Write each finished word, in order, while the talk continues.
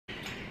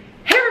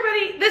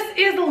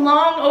is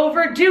long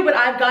overdue, but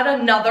I've got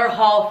another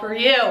haul for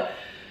you.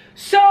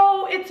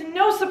 So it's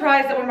no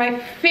surprise that one of my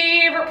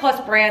favorite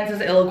plus brands is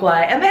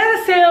Eloquii, and they had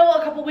a sale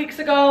a couple weeks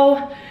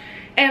ago,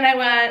 and I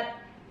went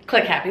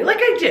click happy, like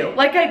I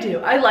do.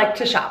 I like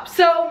to shop.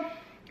 So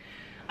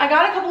I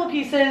got a couple of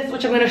pieces,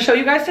 which I'm gonna show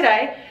you guys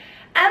today,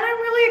 and I'm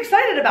really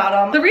excited about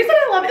them. The reason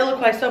I love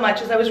Eloquii so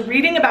much is I was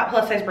reading about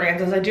plus size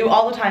brands, as I do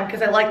all the time,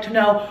 because I like to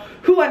know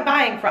who I'm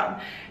buying from.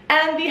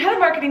 And the head of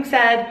marketing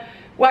said,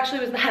 well, actually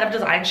it was the head of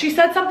design, she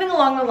said something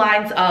along the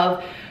lines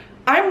of,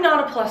 I'm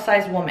not a plus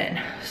size woman.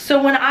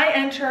 So when I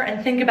enter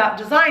and think about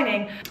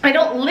designing, I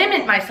don't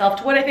limit myself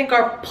to what I think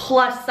are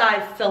plus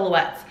size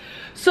silhouettes.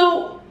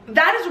 So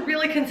that is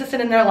really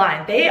consistent in their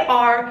line. They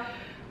are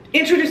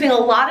introducing a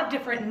lot of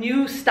different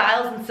new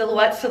styles and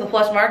silhouettes to the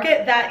plus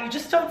market that you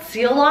just don't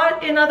see a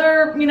lot in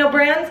other,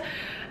 brands.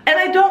 And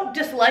I don't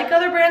dislike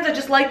other brands, I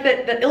just like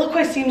that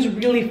Eloquii seems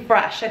really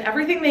fresh, and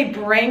everything they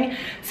bring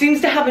seems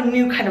to have a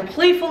new kind of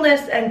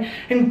playfulness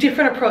and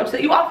different approach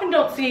that you often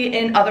don't see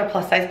in other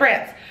plus size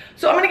brands.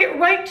 So I'm gonna get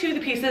right to the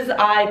pieces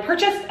I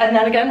purchased, and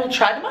then again, we'll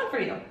try them on for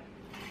you.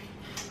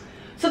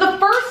 So the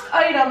first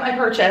item I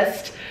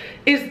purchased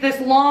is this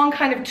long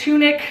kind of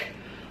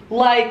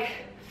tunic-like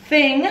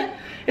thing.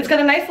 It's got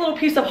a nice little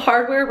piece of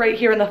hardware right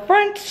here in the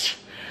front.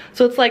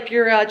 So it's like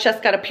your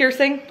chest got a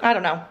piercing, I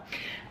don't know.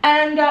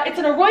 And it's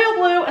in a royal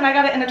blue, and I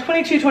got it in a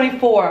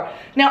 22-24.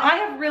 Now I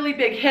have really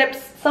big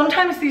hips.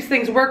 Sometimes these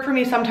things work for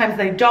me, sometimes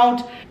they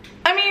don't.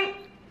 I mean,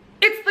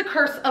 it's the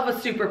curse of a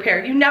super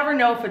pair. You never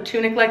know if a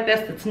tunic like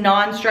this that's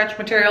non-stretch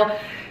material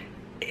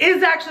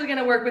is actually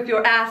gonna work with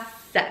your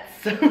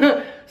assets.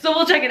 So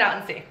we'll check it out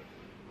and see.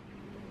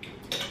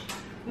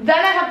 Then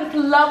I have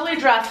this lovely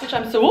dress, which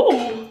I'm so,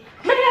 ooh,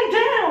 man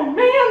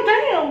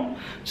down.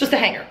 It's just a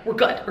hanger, we're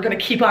good. We're gonna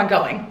keep on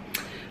going.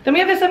 Then we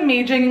have this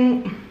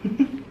amazing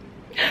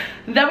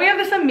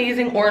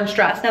orange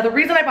dress. Now the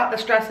reason I bought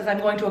this dress is I'm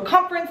going to a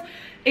conference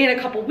in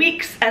a couple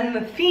weeks, and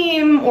the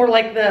theme or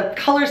like the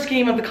color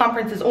scheme of the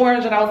conference is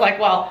orange, and I was like,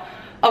 well,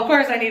 of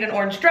course I need an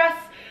orange dress.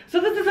 So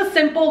this is a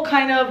simple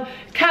kind of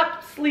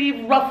cap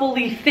sleeve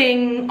ruffly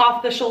thing,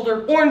 off the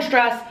shoulder orange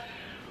dress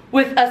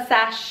with a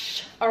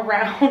sash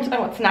around,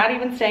 oh, it's not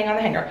even staying on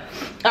the hanger,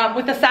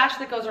 with a sash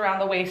that goes around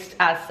the waist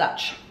as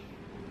such.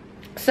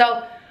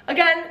 So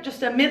again,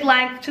 just a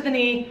mid-length to the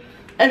knee.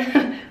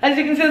 And as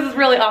you can see, this is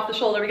really off the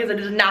shoulder because it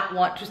does not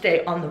want to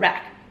stay on the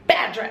rack.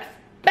 Bad dress,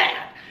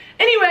 bad.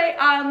 Anyway,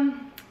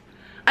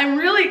 I'm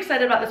really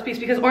excited about this piece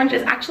because orange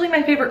is actually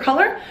my favorite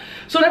color.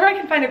 So whenever I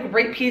can find a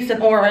great piece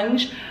in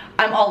orange,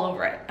 I'm all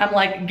over it. I'm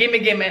like, gimme.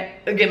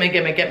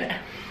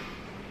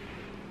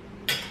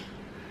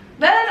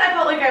 Then I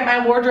felt like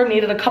my wardrobe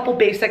needed a couple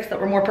basics that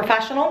were more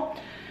professional.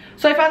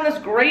 So I found this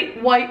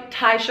great white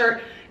tie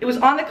shirt. It was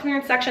on the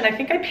clearance section. I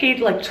think I paid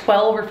like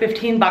 12 or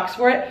 15 bucks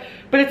for it,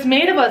 but it's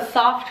made of a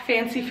soft,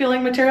 fancy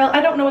feeling material.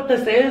 I don't know what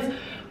this is,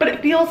 but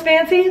it feels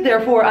fancy.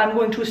 Therefore, I'm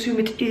going to assume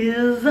it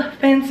is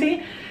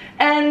fancy.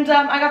 And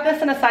I got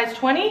this in a size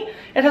 20.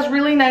 It has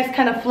really nice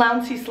kind of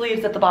flouncy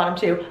sleeves at the bottom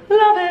too.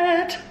 Love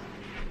it.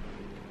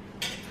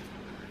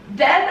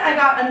 Then I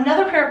got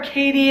another pair of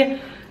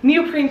Katie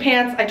neoprene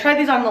pants. I tried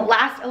these on the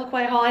last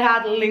Eloquii haul I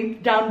had,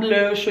 linked down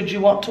below should you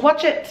want to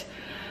watch it.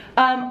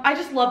 I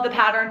just love the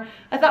pattern.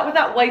 I thought with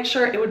that white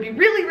shirt it would be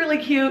really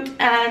cute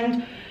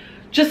and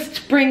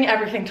just bring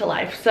everything to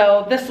life.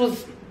 So this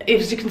was,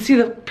 as you can see,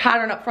 the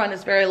pattern up front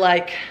is very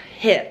like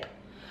hip.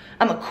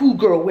 I'm a cool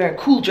girl wearing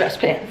cool dress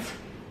pants.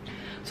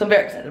 So I'm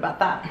very excited about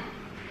that.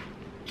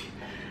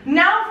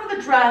 Now for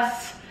the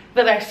dress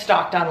that I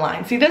stocked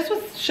online. See,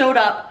 this showed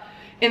up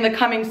in the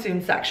coming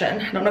soon section.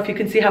 I don't know if you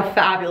can see how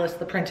fabulous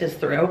the print is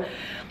through.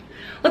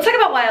 Let's talk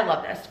about why I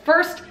love this.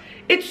 First,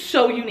 it's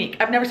so unique.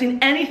 I've never seen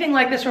anything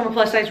like this from a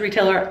plus size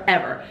retailer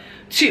ever.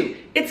 2,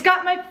 it's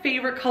got my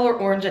favorite color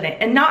orange in it,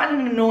 and not in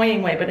an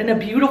annoying way, but in a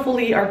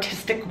beautifully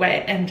artistic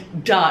way,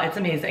 and duh, it's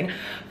amazing.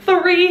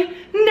 3,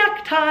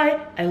 necktie.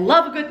 I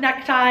love a good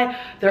necktie.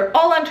 They're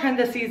all on trend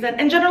this season,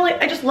 and generally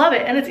I just love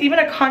it, and it's even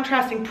a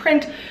contrasting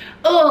print.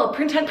 Oh,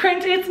 print on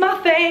print, it's my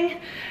thing.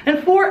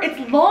 And 4,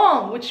 it's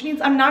long, which means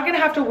I'm not gonna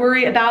have to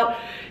worry about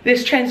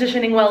this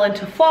transitioning well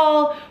into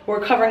fall or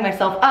covering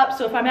myself up.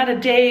 So if I'm at a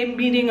day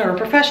meeting or a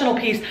professional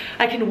piece,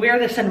 I can wear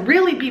this and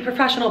really be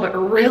professional, but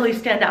really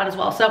stand out as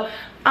well. So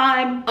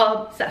I'm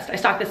obsessed. I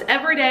stocked this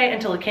every day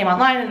until it came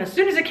online, and as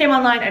soon as it came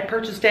online, I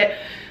purchased it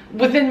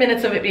within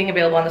minutes of it being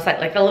available on the site.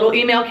 Like the little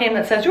email came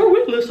that says, your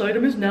waitlist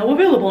item is now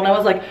available. And I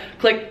was like,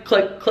 click,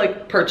 click,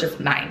 click, purchase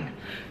mine.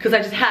 Because I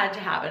just had to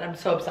have it. I'm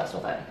so obsessed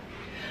with it.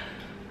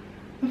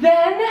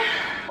 Then,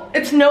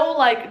 it's no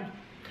like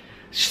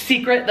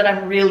secret that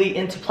I'm really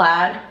into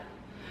plaid.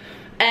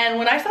 And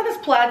when I saw this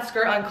plaid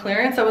skirt on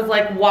clearance, I was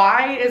like,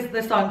 why is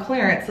this on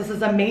clearance? This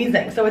is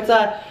amazing. So it's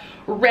a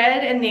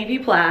red and navy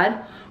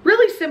plaid,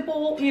 really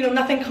simple, you know,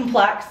 nothing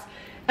complex.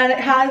 And it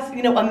has,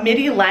 you know, a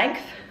midi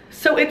length.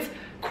 So it's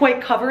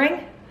quite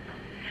covering.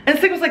 And this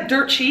thing was like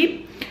dirt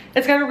cheap.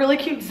 It's got a really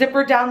cute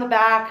zipper down the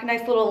back,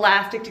 nice little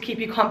elastic to keep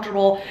you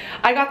comfortable.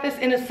 I got this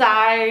in a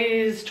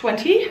size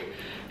 20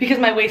 because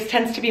my waist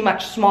tends to be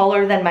much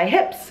smaller than my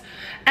hips.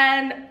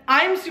 And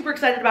I'm super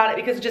excited about it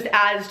because it just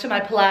adds to my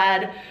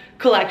plaid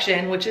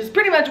collection, which is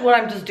pretty much what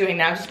I'm just doing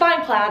now. Just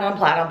buying plaid on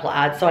plaid on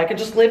plaid so I could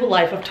just live a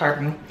life of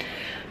tartan.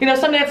 You know,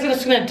 someday it's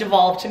just gonna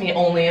devolve to me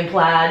only in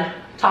plaid,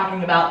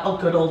 talking about oh,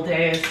 good old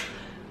days.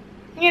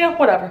 You know,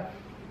 whatever.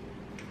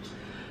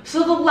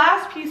 So the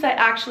last piece I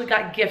actually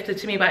got gifted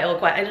to me by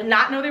Eloquii. I did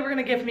not know they were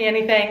gonna gift me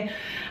anything.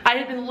 I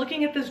had been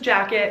looking at this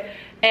jacket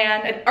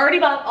and I'd already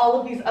bought all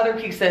of these other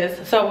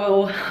pieces.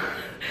 So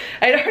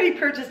I'd already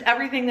purchased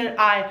everything that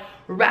I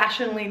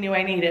rationally knew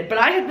I needed. But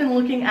I had been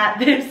looking at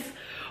this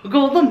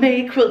Golden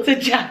May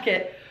quilted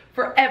jacket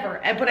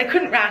forever, but I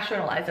couldn't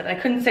rationalize it. I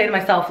couldn't say to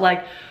myself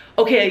like,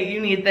 okay, you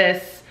need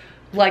this.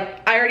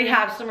 Like, I already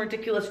have some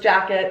ridiculous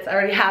jackets. I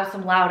already have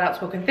some loud,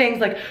 outspoken things.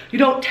 Like, you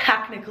don't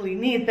technically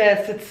need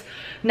this. It's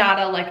not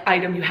a, like,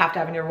 item you have to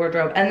have in your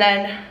wardrobe. And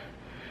then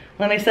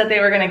when they said they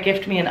were gonna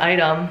gift me an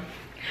item,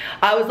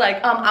 I was like,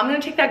 I'm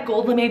gonna take that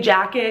gold lame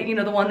jacket, you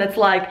know, the one that's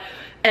like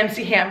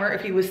MC Hammer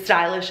if he was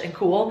stylish and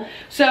cool.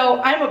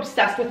 So I'm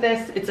obsessed with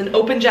this. It's an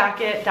open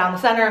jacket down the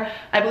center.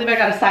 I believe I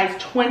got a size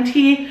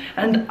 20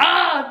 and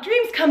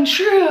dreams come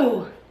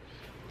true.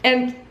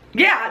 And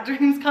yeah,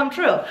 dreams come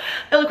true.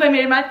 Eloquii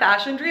made my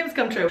fashion dreams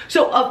come true.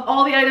 So of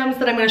all the items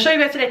that I'm gonna show you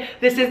guys today,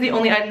 this is the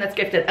only item that's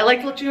gifted. I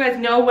like to let you guys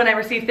know when I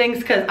receive things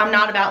because I'm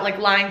not about like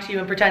lying to you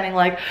and pretending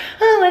like,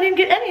 oh, I didn't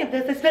get any of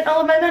this. I spent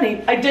all of my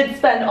money. I did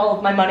spend all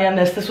of my money on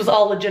this. This was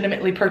all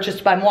legitimately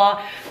purchased by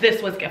moi.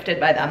 This was gifted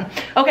by them.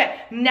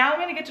 Okay, now I'm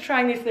gonna get to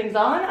trying these things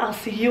on. I'll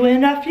see you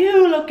in a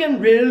few, looking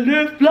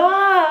really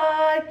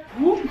fly.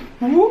 Woo,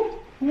 woo,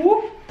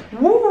 woo,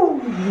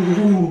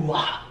 woo.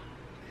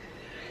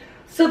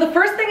 So the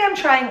first thing I'm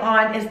trying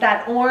on is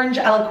that orange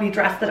Eloquii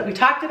dress that we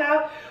talked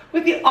about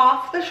with the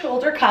off the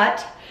shoulder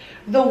cut,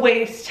 the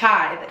waist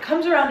tie that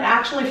comes around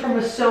actually from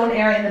a sewn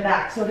area in the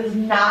back, so it is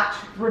not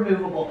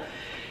removable.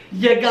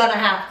 You're gonna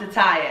have to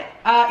tie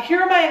it.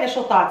 Here are my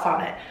initial thoughts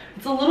on it.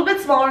 It's a little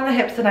bit smaller in the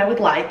hips than I would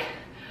like.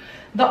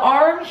 The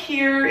arm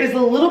here is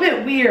a little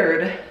bit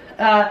weird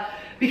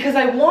because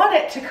I want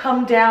it to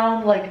come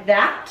down like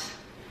that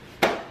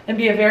and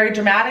be a very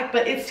dramatic,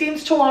 but it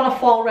seems to want to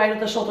fall right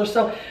at the shoulder.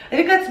 So I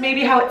think that's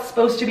maybe how it's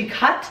supposed to be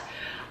cut.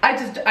 I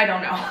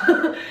don't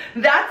know.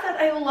 That said,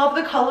 I love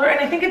the color and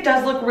I think it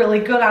does look really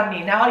good on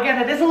me. Now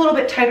again, it is a little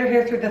bit tighter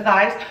here through the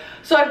thighs,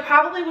 so I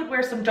probably would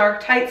wear some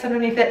dark tights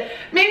underneath it,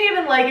 maybe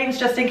even leggings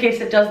just in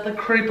case it does the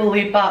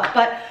creep-a-leap up.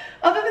 But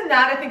other than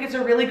that, I think it's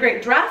a really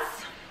great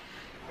dress.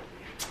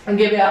 I'll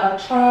give you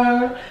a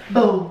turn,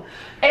 boom.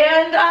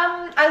 And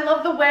I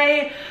love the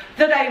way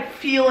that I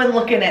feel and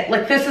look in it.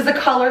 Like, this is a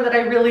color that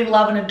I really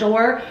love and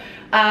adore.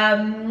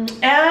 And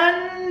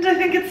I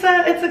think it's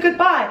a good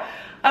buy.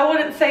 I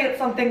wouldn't say it's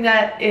something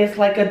that is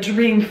like a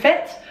dream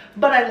fit,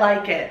 but I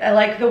like it. I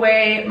like the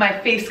way my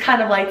face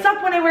kind of lights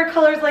up when I wear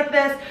colors like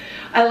this.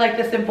 I like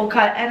the simple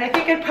cut, and I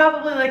think I'd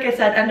probably, like I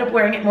said, end up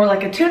wearing it more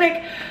like a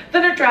tunic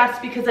than a dress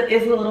because it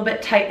is a little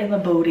bit tight in the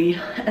booty,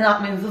 and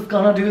that means it's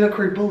gonna do the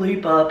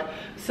creep-a-leap up.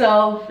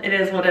 So it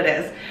is what it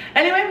is.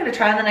 Anyway, I'm gonna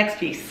try on the next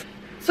piece.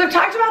 So I've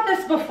talked about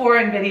this before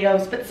in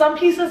videos, but some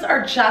pieces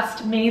are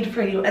just made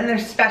for you and they're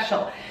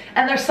special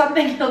and they're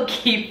something you'll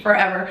keep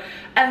forever.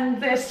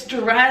 And this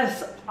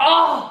dress,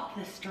 oh,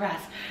 this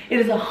dress, it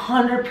is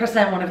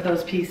 100% one of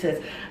those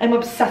pieces. I'm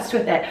obsessed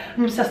with it.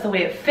 I'm obsessed with the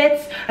way it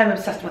fits. I'm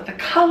obsessed with the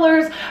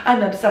colors.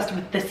 I'm obsessed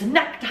with this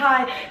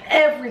necktie.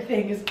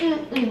 Everything is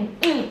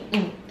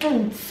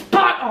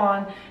spot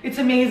on. It's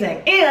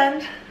amazing.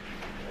 And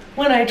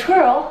when I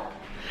twirl,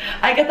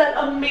 I get that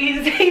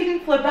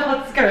amazing flip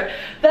out skirt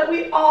that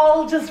we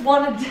all just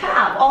wanted to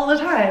have all the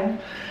time.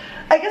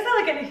 I guess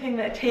I like anything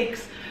that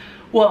takes,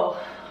 whoa,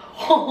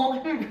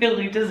 oh, I'm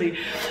really dizzy.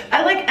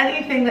 I like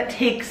anything that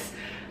takes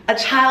a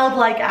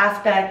childlike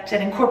aspect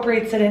and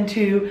incorporates it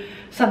into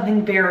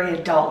something very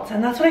adult.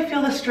 And that's what I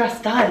feel this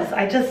dress does.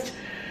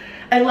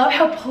 I love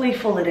how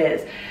playful it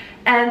is.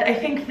 And I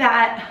think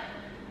that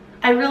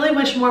I really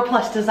wish more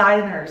plus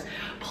designers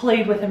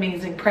played with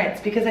amazing prints,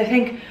 because I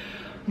think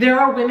there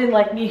are women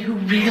like me who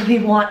really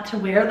want to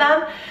wear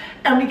them,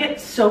 and we get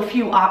so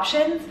few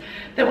options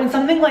that when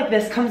something like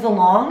this comes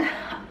along,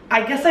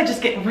 I guess I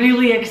just get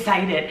really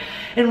excited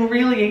and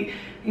really,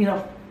 you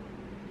know,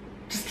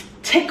 just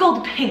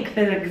tickled pink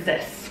that it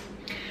exists.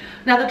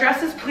 Now the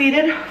dress is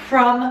pleated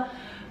from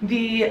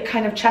the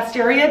kind of chest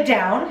area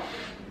down.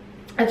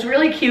 It's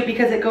really cute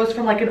because it goes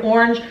from like an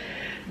orange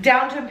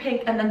down to a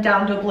pink and then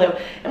down to a blue.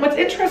 And what's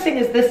interesting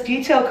is this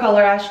detail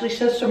color actually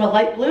shifts from a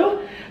light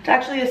blue to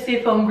actually a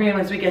seafoam green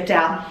as we get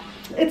down.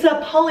 It's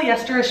a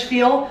polyester-ish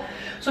feel,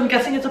 so I'm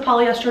guessing it's a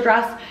polyester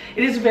dress.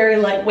 It is very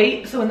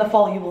lightweight, so in the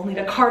fall you will need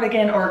a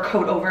cardigan or a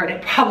coat over it.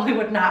 It probably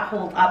would not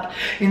hold up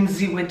in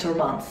the winter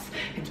months.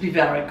 It'd be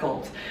very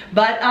cold.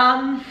 But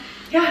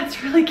yeah,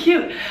 it's really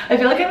cute. I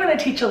feel like I'm gonna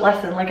teach a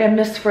lesson like I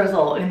Miss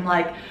Frizzle in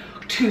like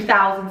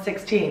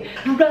 2016.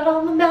 Right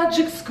on the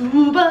magic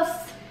school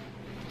bus.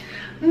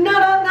 Na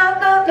na na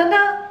na na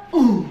na.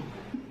 Ooh.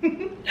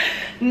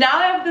 Now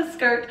I have this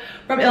skirt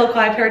from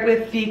Eloquii paired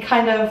with the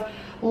kind of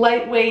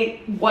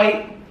lightweight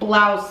white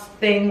blouse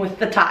thing with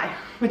the tie.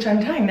 which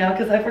I'm tying now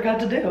because I forgot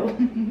to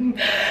do.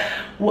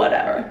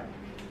 Whatever.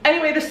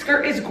 Anyway, the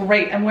skirt is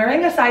great. I'm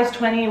wearing a size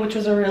 20, which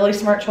was a really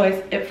smart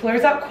choice. It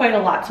flares out quite a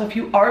lot. So if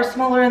you are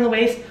smaller in the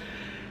waist,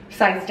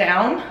 size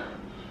down.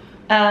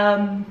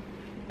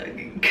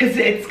 Because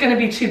it's gonna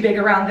be too big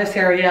around this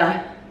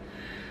area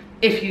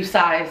if you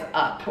size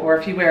up, or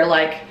if you wear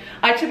like,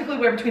 I typically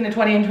wear between the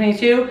 20 and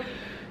 22.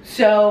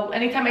 So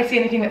anytime I see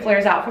anything that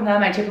flares out from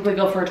them, I typically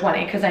go for a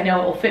 20 because I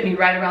know it will fit me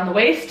right around the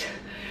waist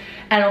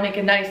and it'll make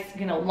a nice,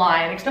 you know,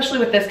 line, especially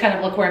with this kind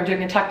of look where I'm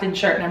doing a tucked in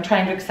shirt and I'm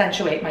trying to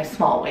accentuate my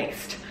small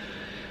waist.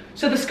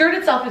 So the skirt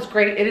itself is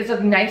great. It is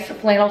a nice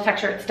flannel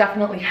texture. It's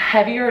definitely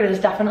heavier. It is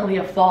definitely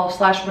a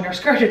fall/winter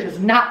skirt. It is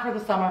not for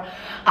the summer.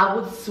 I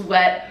would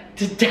sweat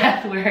to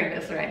death wearing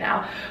this right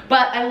now.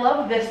 But I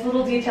love this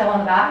little detail on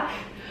the back.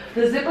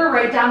 The zipper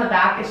right down the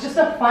back is just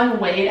a fun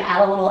way to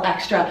add a little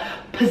extra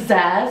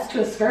pizzazz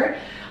to a skirt.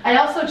 I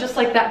also just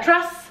like that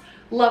dress.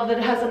 Love that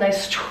it has a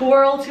nice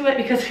twirl to it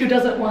because who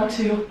doesn't want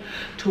to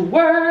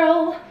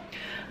twirl?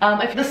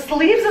 The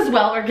sleeves as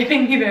well are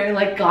giving me very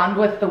like Gone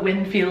with the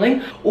Wind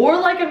feeling, or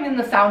like I'm in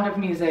The Sound of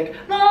Music.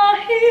 The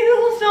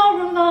heels are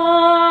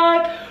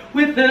alive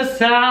with the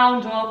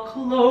sound of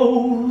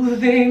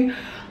clothing.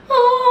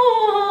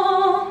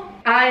 Oh.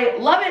 I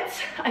love it.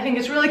 I think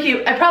it's really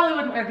cute. I probably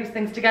wouldn't wear these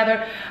things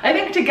together. I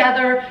think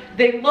together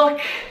they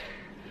look,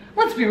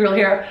 let's be real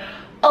here,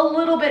 a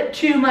little bit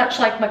too much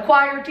like my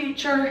choir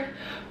teacher,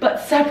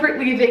 but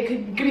separately they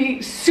could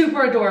be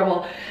super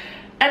adorable.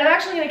 And I'm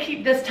actually gonna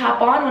keep this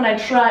top on when I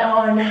try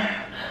on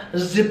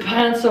the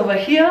pants over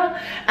here,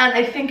 and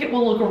I think it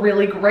will look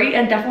really great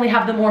and definitely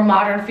have the more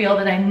modern feel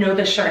that I know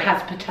this shirt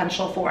has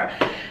potential for.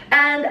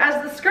 And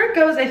as the skirt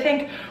goes, I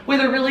think with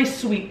a really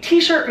sweet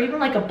t-shirt or even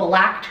like a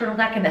black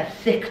turtleneck and a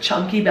thick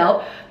chunky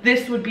belt,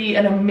 this would be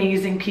an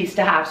amazing piece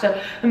to have. So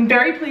I'm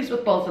very pleased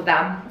with both of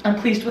them. I'm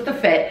pleased with the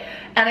fit,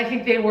 and I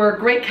think they were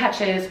great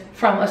catches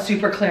from a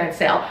super clearance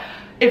sale.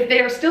 If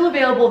they are still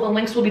available, the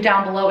links will be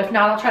down below. If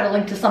not, I'll try to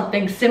link to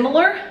something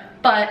similar,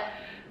 but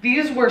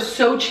these were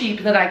so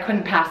cheap that I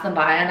couldn't pass them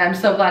by, and I'm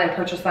so glad I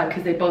purchased them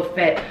because they both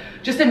fit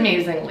just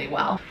amazingly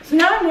well. So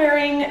now I'm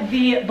wearing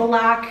the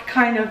black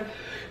kind of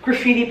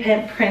graffiti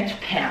print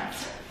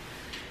pants.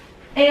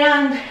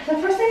 And the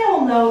first thing I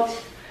will note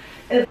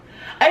is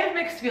I have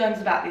mixed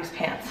feelings about these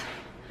pants.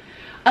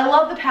 I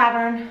love the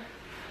pattern.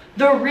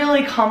 They're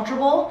really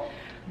comfortable,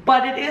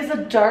 but it is a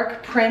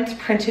dark print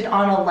printed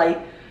on a light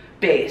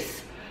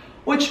base,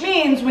 which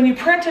means when you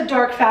print a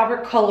dark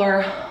fabric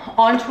color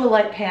onto a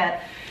light pant,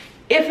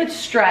 if it's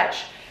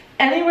stretched,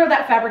 anywhere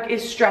that fabric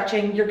is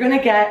stretching, you're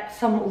gonna get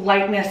some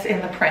lightness in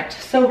the print.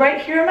 So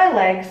right here in my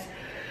legs,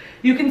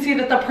 you can see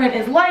that the print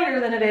is lighter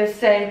than it is,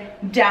 say,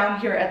 down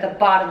here at the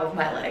bottom of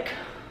my leg.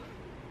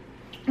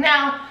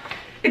 Now,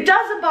 it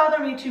doesn't bother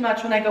me too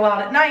much when I go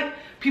out at night.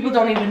 People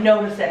don't even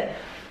notice it.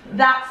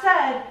 That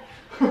said,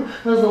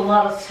 there's a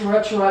lot of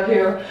stretch right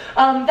here.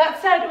 That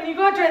said, when you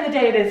go out during the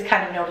day, it is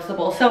kind of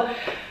noticeable. So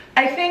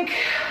I think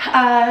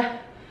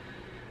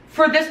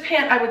for this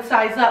pant, I would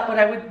size up, but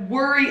I would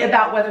worry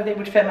about whether they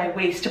would fit my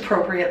waist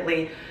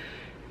appropriately,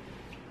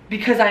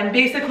 because I'm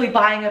basically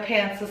buying a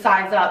pants to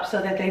size up so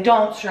that they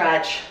don't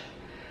stretch,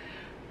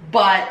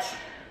 but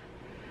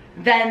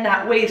then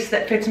that waist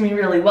that fits me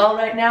really well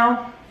right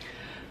now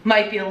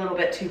might be a little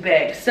bit too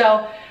big.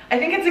 So I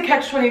think it's a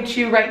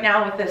catch-22 right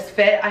now with this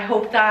fit. I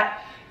hope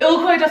that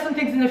Eloquii does some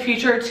things in the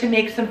future to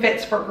make some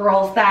fits for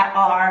girls that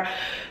are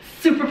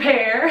super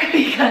pair,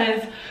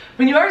 because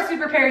when you are a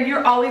super pair,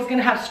 you're always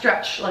gonna have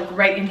stretch like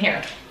right in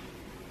here.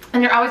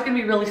 And you're always gonna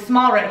be really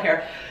small right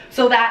here.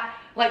 So that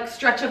like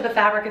stretch of the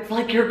fabric, it's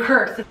like your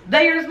curse.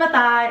 There's my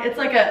thigh. It's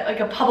like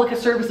a public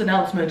service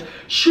announcement.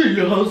 She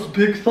has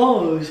big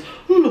thighs.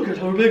 Look at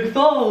her big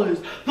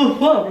thighs. The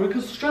fabric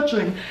is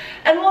stretching.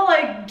 And while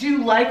I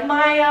do like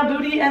my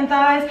booty and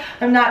thighs,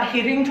 I'm not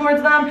hating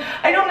towards them.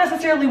 I don't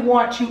necessarily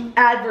want to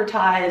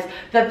advertise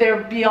that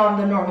they're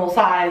beyond the normal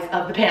size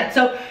of the pants.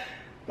 So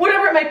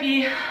whatever it might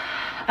be,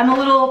 I'm a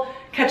little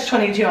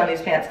catch-22 on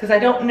these pants because I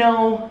don't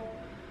know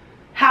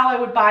how I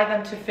would buy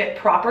them to fit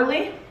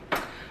properly.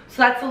 So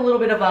that's a little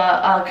bit of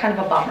a kind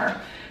of a bummer.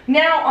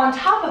 Now on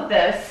top of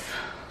this,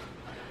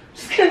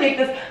 I'm gonna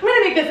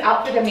make this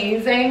outfit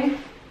amazing.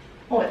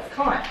 Oh, it's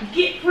caught.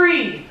 Get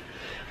free.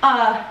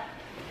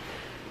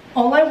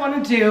 All I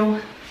want to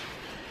do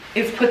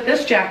is put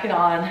this jacket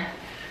on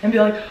and be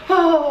like,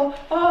 oh,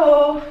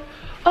 oh,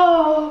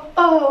 oh,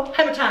 oh,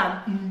 hammer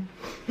time.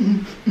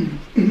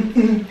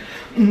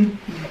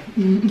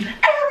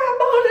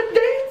 Everybody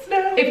dance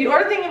now. If you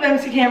are thinking of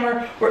MC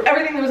Hammer or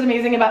everything that was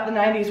amazing about the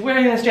 90s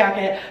wearing this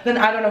jacket, then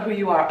I don't know who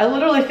you are. I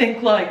literally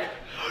think like,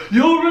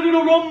 you're ready to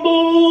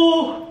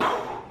rumble.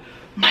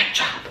 Mic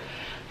drop.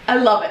 I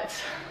love it.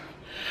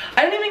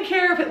 I don't even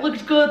care if it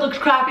looks good, looks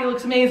crappy,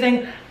 looks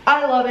amazing.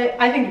 I love it.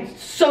 I think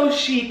it's so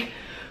chic,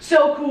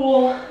 so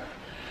cool.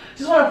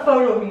 Just want a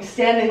photo of me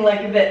standing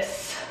like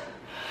this.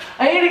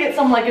 I need to get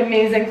some like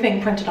amazing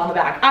thing printed on the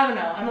back. I don't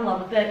know, I'm in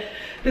love with it.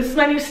 This is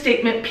my new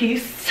statement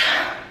piece.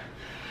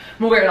 I'm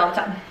gonna wear it all the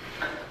time.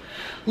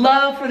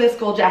 Love for this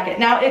gold jacket.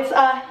 Now it's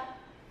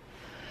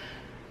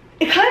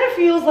It kind of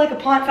feels like a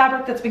plant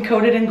fabric that's been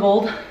coated in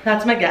gold.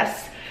 That's my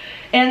guess.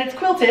 And it's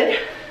quilted.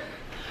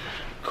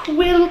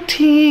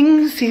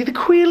 Quilting, see the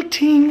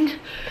quilting.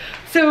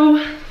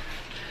 So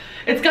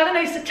it's got a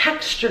nice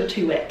texture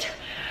to it.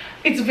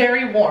 It's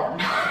very warm.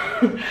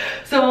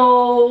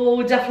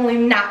 So definitely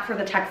not for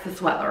the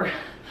Texas weather.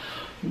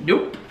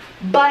 Nope.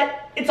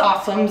 But it's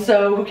awesome,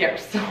 so who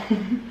cares?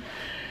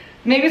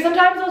 Maybe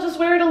sometimes I'll just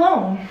wear it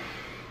alone.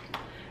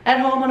 At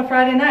home on a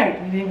Friday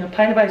night, eating a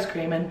pint of ice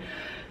cream and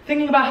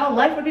thinking about how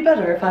life would be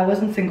better if I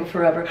wasn't single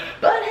forever.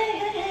 But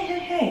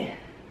hey.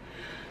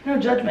 No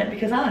judgment,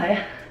 because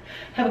I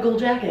have a gold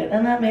jacket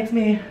and that makes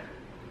me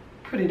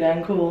pretty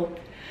dang cool.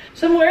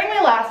 So I'm wearing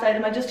my last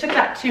item. I just took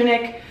that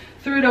tunic,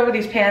 threw it over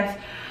these pants.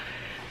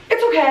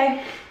 It's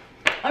okay.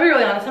 I'll be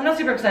really honest, I'm not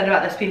super excited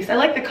about this piece. I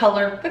like the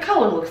color. The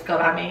color looks good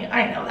on me.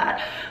 I know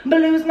that.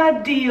 Blue's my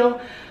deal.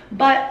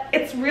 But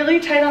it's really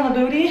tight on the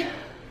booty.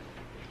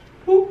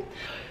 Ooh.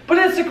 But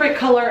it's a great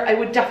color. I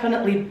would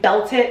definitely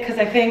belt it because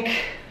I think,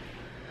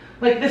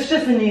 like, this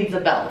just needs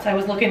a belt. I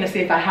was looking to see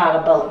if I had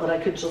a belt that I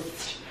could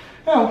just,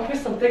 oh,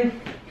 here's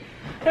something.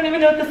 I don't even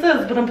know what this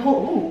is, but I'm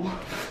ooh,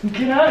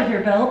 get out of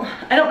here, belt.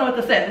 I don't know what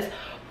this is,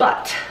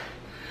 but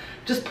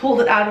just pulled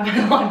it out of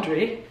my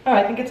laundry. Oh,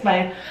 I think it's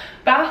my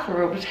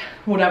bathrobe,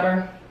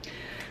 whatever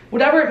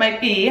it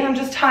might be. I'm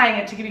just tying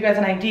it to give you guys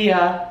an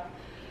idea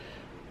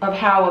of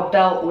how a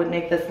belt would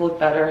make this look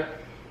better.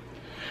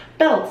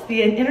 Belts,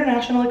 the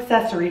international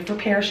accessory for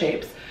pear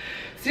shapes.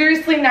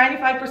 Seriously,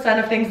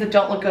 95% of things that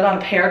don't look good on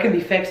a pear can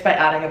be fixed by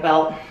adding a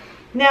belt.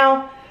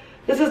 Now,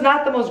 this is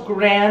not the most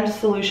grand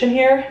solution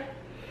here,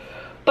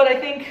 but I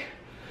think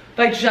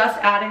by just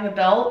adding the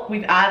belt,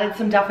 we've added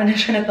some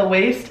definition at the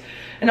waist,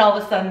 and all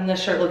of a sudden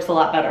this shirt looks a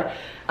lot better.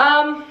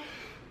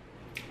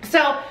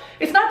 So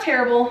it's not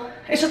terrible,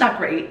 it's just not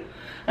great.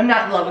 I'm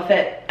not in love with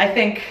it. I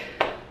think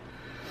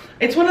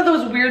it's one of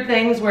those weird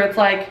things where it's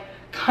like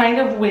kind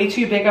of way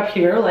too big up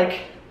here,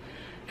 like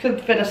could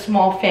fit a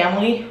small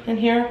family in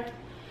here.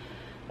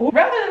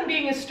 Rather than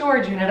being a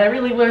storage unit, I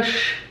really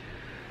wish,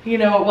 you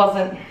know, it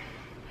wasn't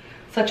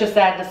such a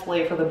sad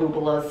display for the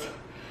boobalas.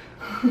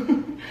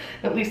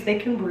 At least they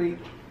can breathe.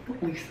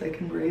 At least they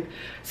can breathe.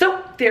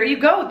 So there you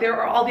go. There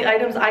are all the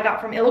items I got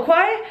from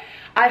Eloquii.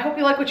 I hope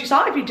you like what you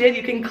saw. If you did,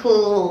 you can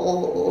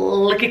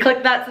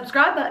click that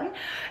subscribe button.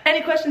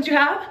 Any questions you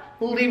have,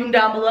 leave them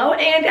down below.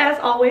 And as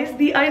always,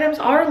 the items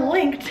are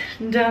linked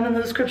down in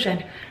the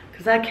description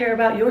because I care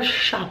about your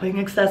shopping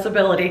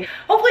accessibility.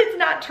 Hopefully it's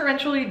not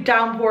torrentially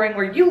downpouring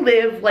where you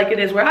live like it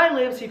is where I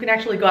live, so you can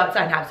actually go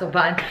outside and have some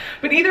fun.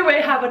 But either way,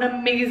 have an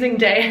amazing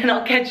day and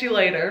I'll catch you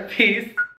later. Peace.